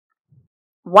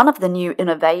One of the new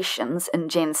innovations in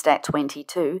Genstat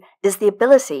 22 is the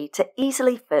ability to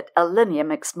easily fit a linear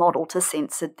mixed model to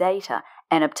censored data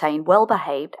and obtain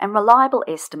well-behaved and reliable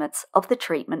estimates of the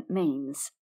treatment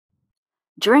means.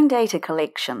 During data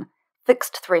collection,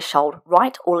 fixed threshold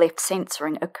right or left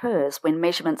censoring occurs when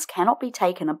measurements cannot be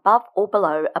taken above or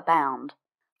below a bound.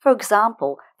 For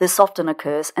example, this often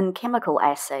occurs in chemical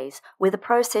assays where the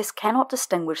process cannot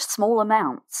distinguish small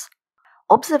amounts.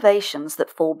 Observations that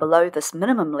fall below this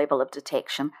minimum level of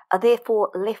detection are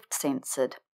therefore left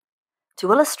censored.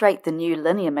 To illustrate the new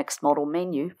linear mixed model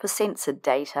menu for censored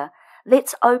data,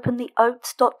 let's open the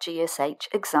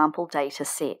oats.gsh example data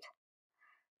set.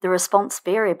 The response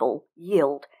variable,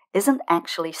 yield, isn't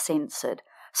actually censored,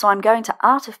 so I'm going to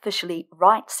artificially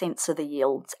right censor the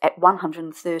yields at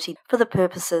 130 for the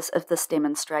purposes of this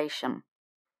demonstration.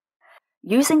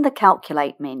 Using the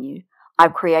Calculate menu,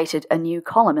 I've created a new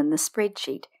column in the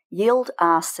spreadsheet, Yield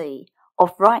RC,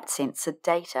 of right censored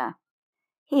data.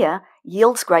 Here,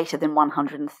 yields greater than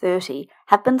 130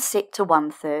 have been set to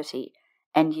 130,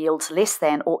 and yields less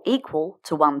than or equal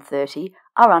to 130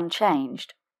 are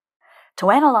unchanged. To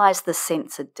analyse this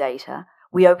censored data,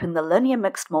 we open the Linear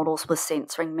Mixed Models with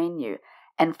Censoring menu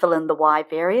and fill in the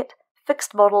Y-variate,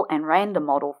 fixed model and random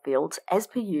model fields as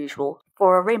per usual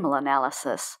for a REML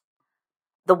analysis.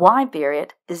 The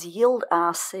Y-variate is yield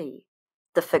RC,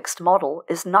 the fixed model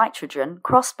is nitrogen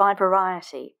crossed by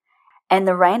variety, and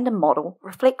the random model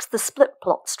reflects the split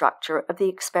plot structure of the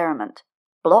experiment,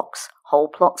 blocks, whole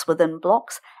plots within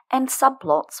blocks, and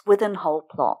subplots within whole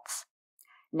plots.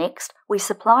 Next, we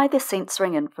supply the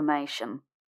censoring information.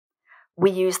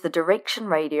 We use the direction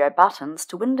radio buttons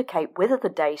to indicate whether the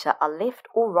data are left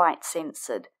or right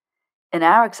censored. In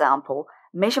our example,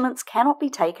 measurements cannot be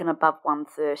taken above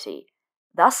 130.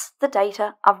 Thus, the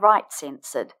data are right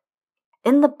censored.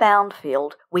 In the bound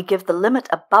field, we give the limit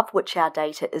above which our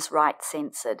data is right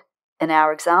censored. In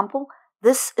our example,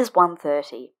 this is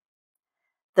 130.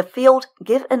 The field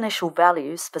Give Initial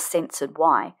Values for censored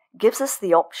Y gives us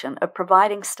the option of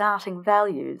providing starting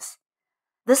values.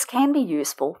 This can be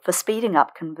useful for speeding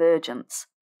up convergence.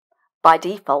 By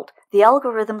default, the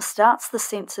algorithm starts the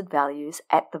censored values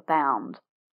at the bound.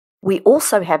 We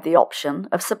also have the option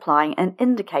of supplying an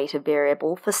indicator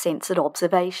variable for censored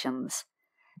observations.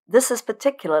 This is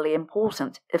particularly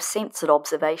important if censored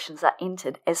observations are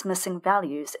entered as missing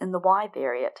values in the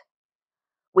Y-variate.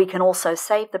 We can also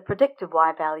save the predictive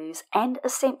Y values and a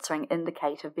censoring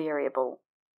indicator variable.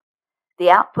 The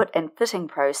output and fitting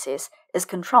process is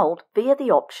controlled via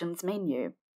the Options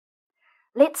menu.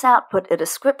 Let's output a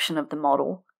description of the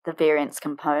model, the variance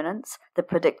components, the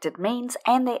predicted means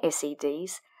and their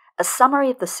SEDs, a summary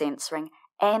of the censoring,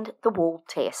 and the wall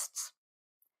tests.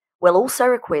 We'll also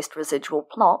request residual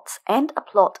plots and a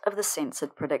plot of the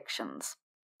censored predictions.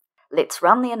 Let's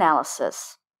run the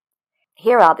analysis.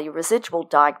 Here are the residual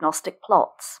diagnostic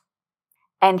plots.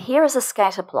 And here is a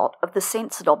scatter plot of the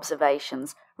censored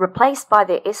observations replaced by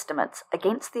their estimates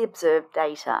against the observed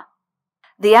data.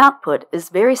 The output is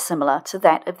very similar to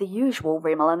that of the usual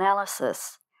REML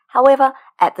analysis. However,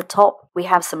 at the top we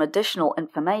have some additional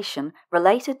information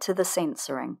related to the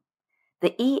censoring.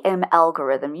 The EM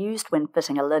algorithm used when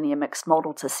fitting a linear mixed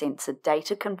model to censored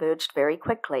data converged very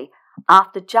quickly,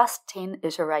 after just 10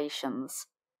 iterations.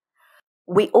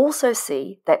 We also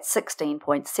see that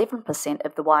 16.7%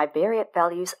 of the Y-variate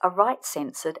values are right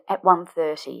censored at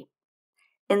 130.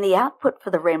 In the output for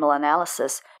the REML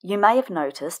analysis, you may have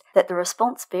noticed that the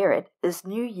response variate is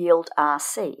new yield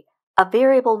RC, a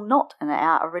variable not in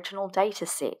our original data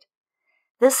set.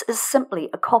 This is simply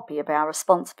a copy of our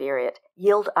response variate,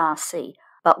 yield RC,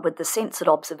 but with the censored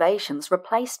observations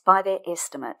replaced by their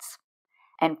estimates.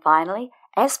 And finally,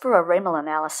 as for a REML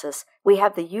analysis, we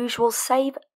have the usual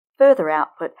Save, Further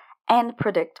Output, and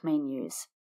Predict menus.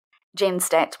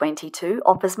 Genstat 22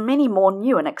 offers many more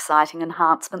new and exciting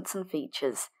enhancements and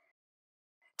features.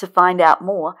 To find out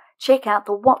more, check out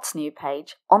the What's New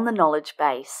page on the knowledge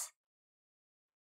base.